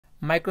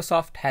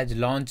Microsoft has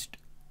launched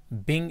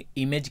Bing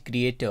Image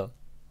Creator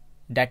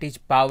that is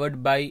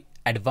powered by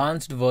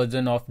advanced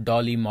version of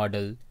DALL-E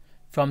model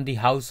from the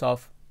house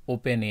of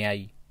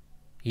OpenAI.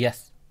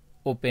 Yes,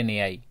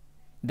 OpenAI,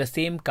 the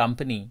same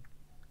company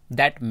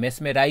that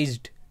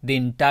mesmerized the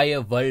entire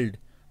world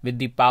with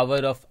the power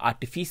of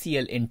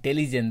artificial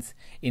intelligence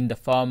in the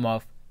form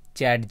of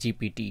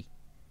ChatGPT.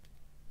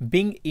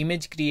 Bing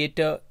Image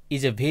Creator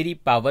is a very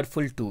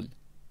powerful tool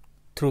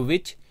through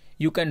which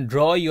you can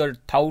draw your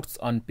thoughts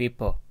on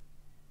paper.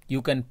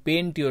 You can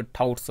paint your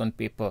thoughts on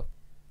paper.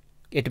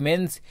 It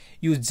means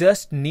you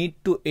just need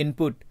to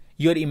input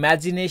your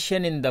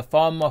imagination in the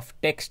form of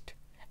text,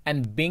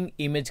 and Bing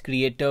Image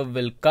Creator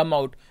will come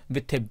out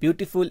with a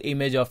beautiful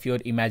image of your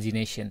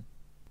imagination.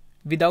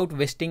 Without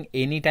wasting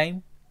any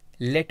time,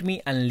 let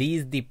me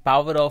unleash the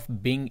power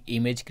of Bing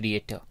Image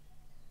Creator.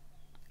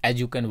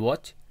 As you can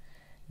watch,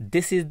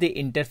 this is the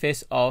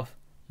interface of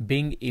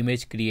Bing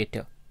Image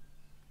Creator.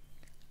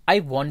 I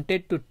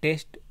wanted to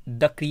test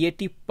the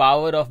creative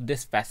power of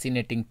this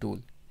fascinating tool,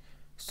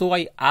 so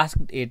I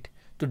asked it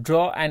to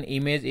draw an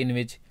image in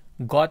which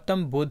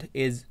Gautam Buddha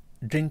is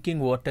drinking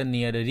water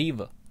near a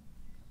river.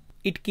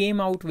 It came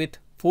out with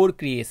 4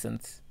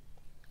 creations,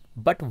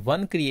 but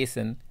one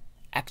creation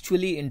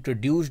actually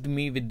introduced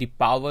me with the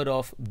power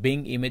of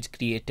Bing Image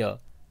Creator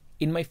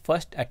in my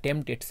first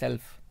attempt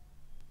itself.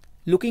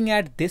 Looking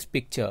at this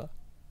picture,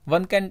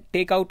 one can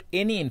take out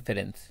any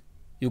inference.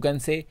 You can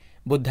say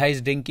Buddha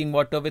is drinking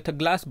water with a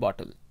glass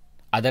bottle.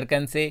 Other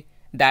can say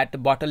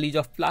that bottle is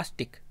of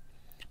plastic.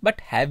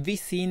 But have we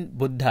seen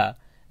Buddha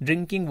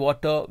drinking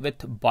water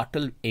with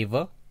bottle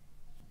ever?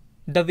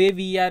 The way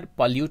we are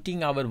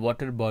polluting our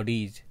water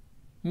bodies,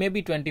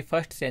 maybe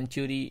 21st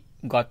century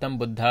Gautam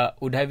Buddha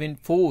would have been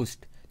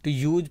forced to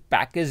use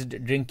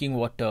packaged drinking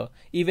water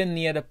even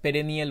near a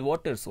perennial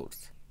water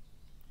source.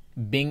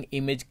 Bing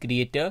Image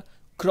Creator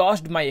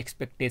crossed my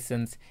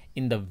expectations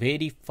in the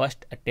very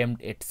first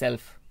attempt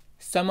itself.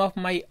 Some of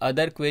my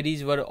other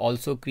queries were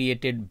also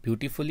created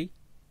beautifully,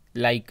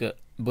 like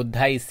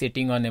Buddha is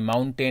sitting on a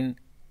mountain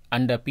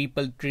under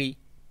peepal tree.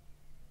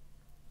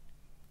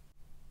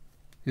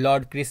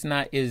 Lord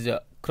Krishna is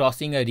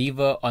crossing a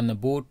river on a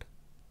boat.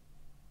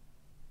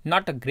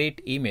 Not a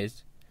great image,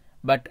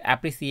 but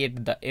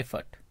appreciate the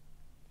effort.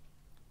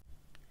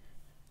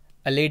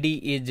 A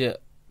lady is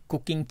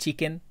cooking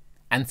chicken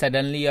and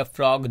suddenly a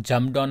frog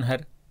jumped on her.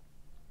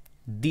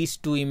 These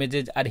 2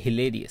 images are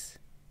hilarious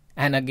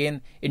and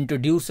again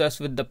introduce us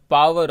with the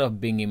power of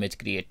Bing Image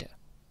Creator.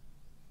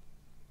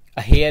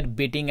 A hare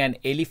beating an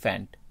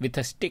elephant with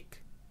a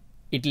stick.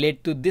 It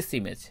led to this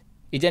image.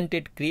 Isn't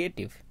it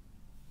creative?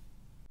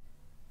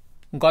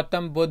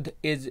 Gautam Buddha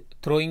is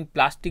throwing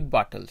plastic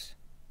bottles.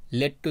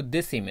 Led to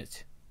this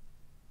image.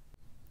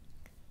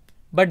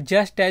 But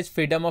just as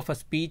freedom of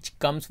speech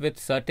comes with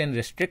certain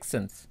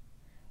restrictions,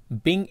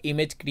 Bing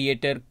Image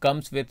Creator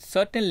comes with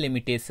certain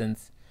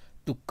limitations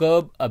to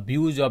curb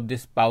abuse of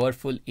this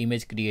powerful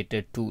image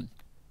creator tool.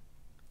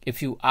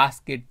 If you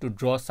ask it to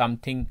draw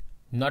something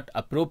not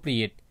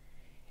appropriate,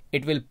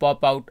 it will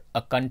pop out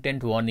a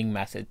content warning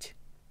message.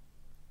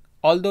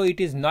 Although it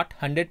is not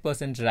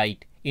 100%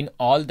 right in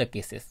all the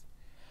cases,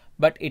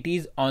 but it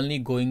is only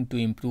going to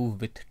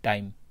improve with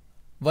time.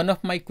 One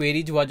of my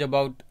queries was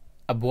about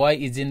a boy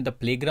is in the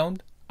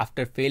playground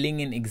after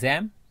failing an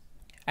exam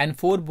and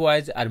 4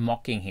 boys are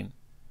mocking him.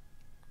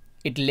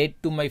 It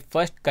led to my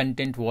first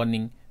content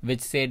warning which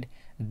said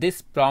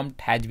this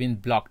prompt has been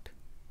blocked.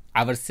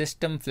 Our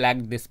system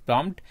flagged this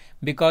prompt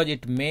because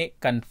it may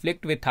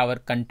conflict with our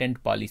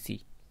content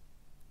policy.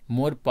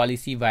 More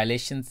policy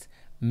violations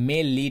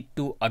may lead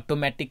to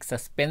automatic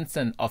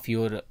suspension of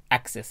your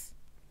access.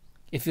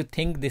 If you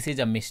think this is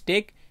a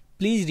mistake,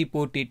 please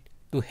report it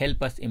to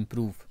help us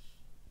improve.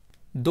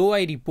 Though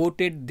I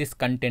reported this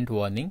content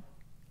warning,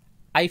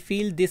 I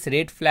feel this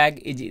red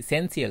flag is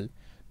essential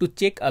to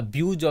check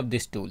abuse of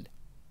this tool.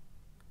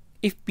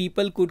 If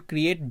people could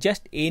create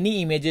just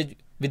any images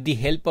with the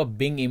help of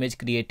Bing Image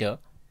Creator,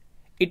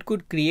 it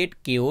could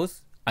create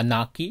chaos,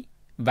 anarchy,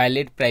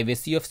 violate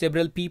privacy of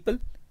several people,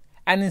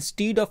 and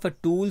instead of a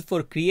tool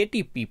for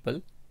creative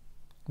people,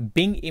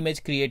 Bing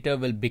Image Creator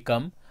will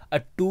become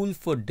a tool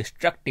for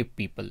destructive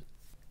people.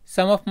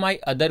 Some of my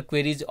other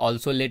queries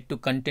also led to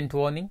content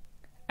warning,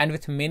 and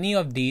with many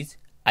of these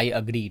I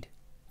agreed.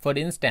 For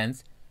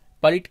instance,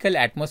 political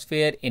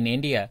atmosphere in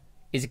India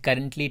is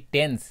currently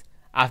tense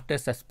after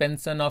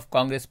suspension of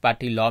Congress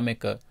party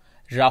lawmaker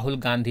Rahul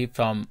Gandhi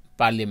from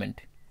parliament.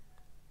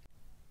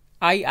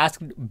 I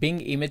asked Bing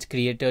Image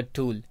Creator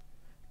tool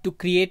to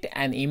create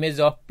an image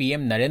of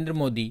PM Narendra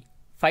Modi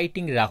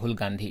fighting Rahul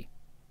Gandhi,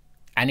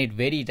 and it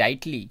very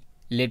rightly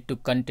led to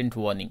content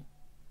warning.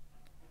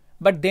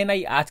 But then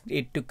I asked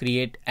it to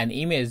create an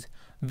image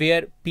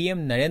where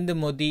PM Narendra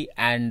Modi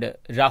and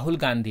Rahul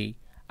Gandhi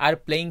are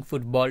playing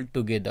football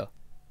together,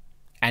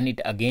 and it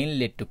again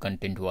led to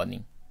content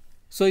warning.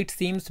 So it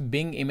seems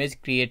Bing Image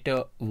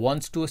Creator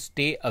wants to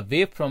stay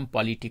away from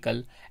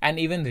political and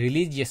even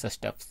religious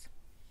stuffs.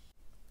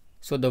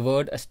 So the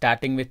word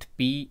starting with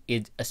P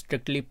is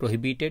strictly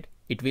prohibited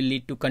it will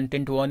lead to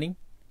content warning.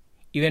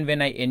 Even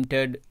when I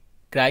entered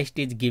Christ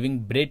is giving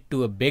bread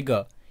to a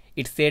beggar,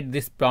 it said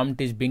this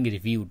prompt is being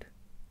reviewed.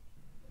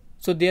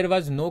 So there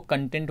was no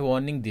content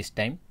warning this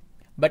time,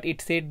 but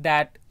it said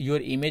that your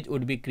image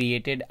would be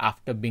created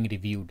after being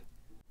reviewed.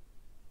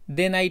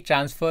 Then I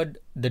transferred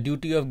the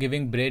duty of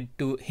giving bread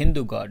to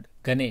Hindu god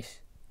Ganesh.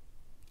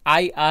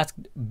 I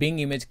asked Bing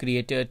Image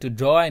Creator to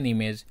draw an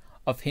image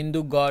of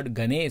Hindu god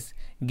Ganesh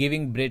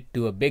giving bread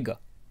to a beggar,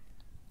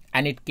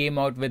 and it came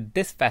out with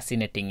this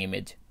fascinating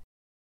image.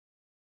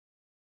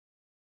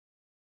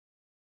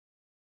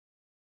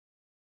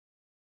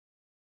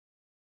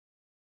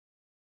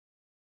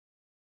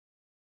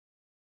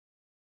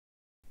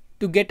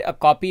 To get a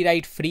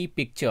copyright-free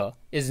picture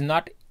is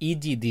not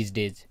easy these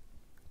days.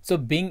 So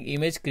Bing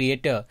Image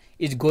Creator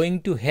is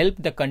going to help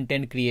the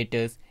content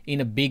creators in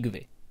a big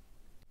way.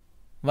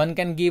 One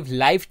can give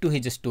life to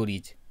his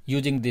stories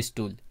using this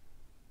tool.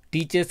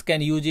 Teachers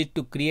can use it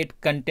to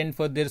create content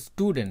for their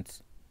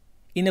students.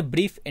 In a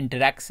brief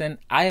interaction,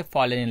 I have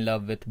fallen in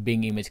love with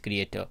Bing Image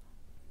Creator.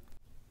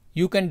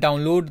 You can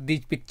download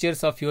these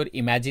pictures of your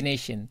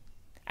imagination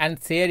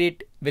and share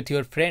it with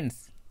your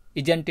friends.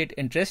 Isn't it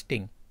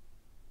interesting?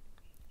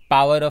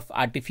 Power of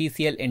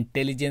artificial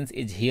intelligence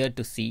is here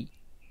to see,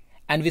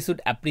 and we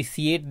should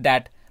appreciate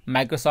that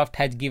Microsoft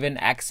has given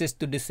access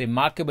to this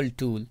remarkable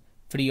tool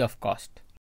free of cost.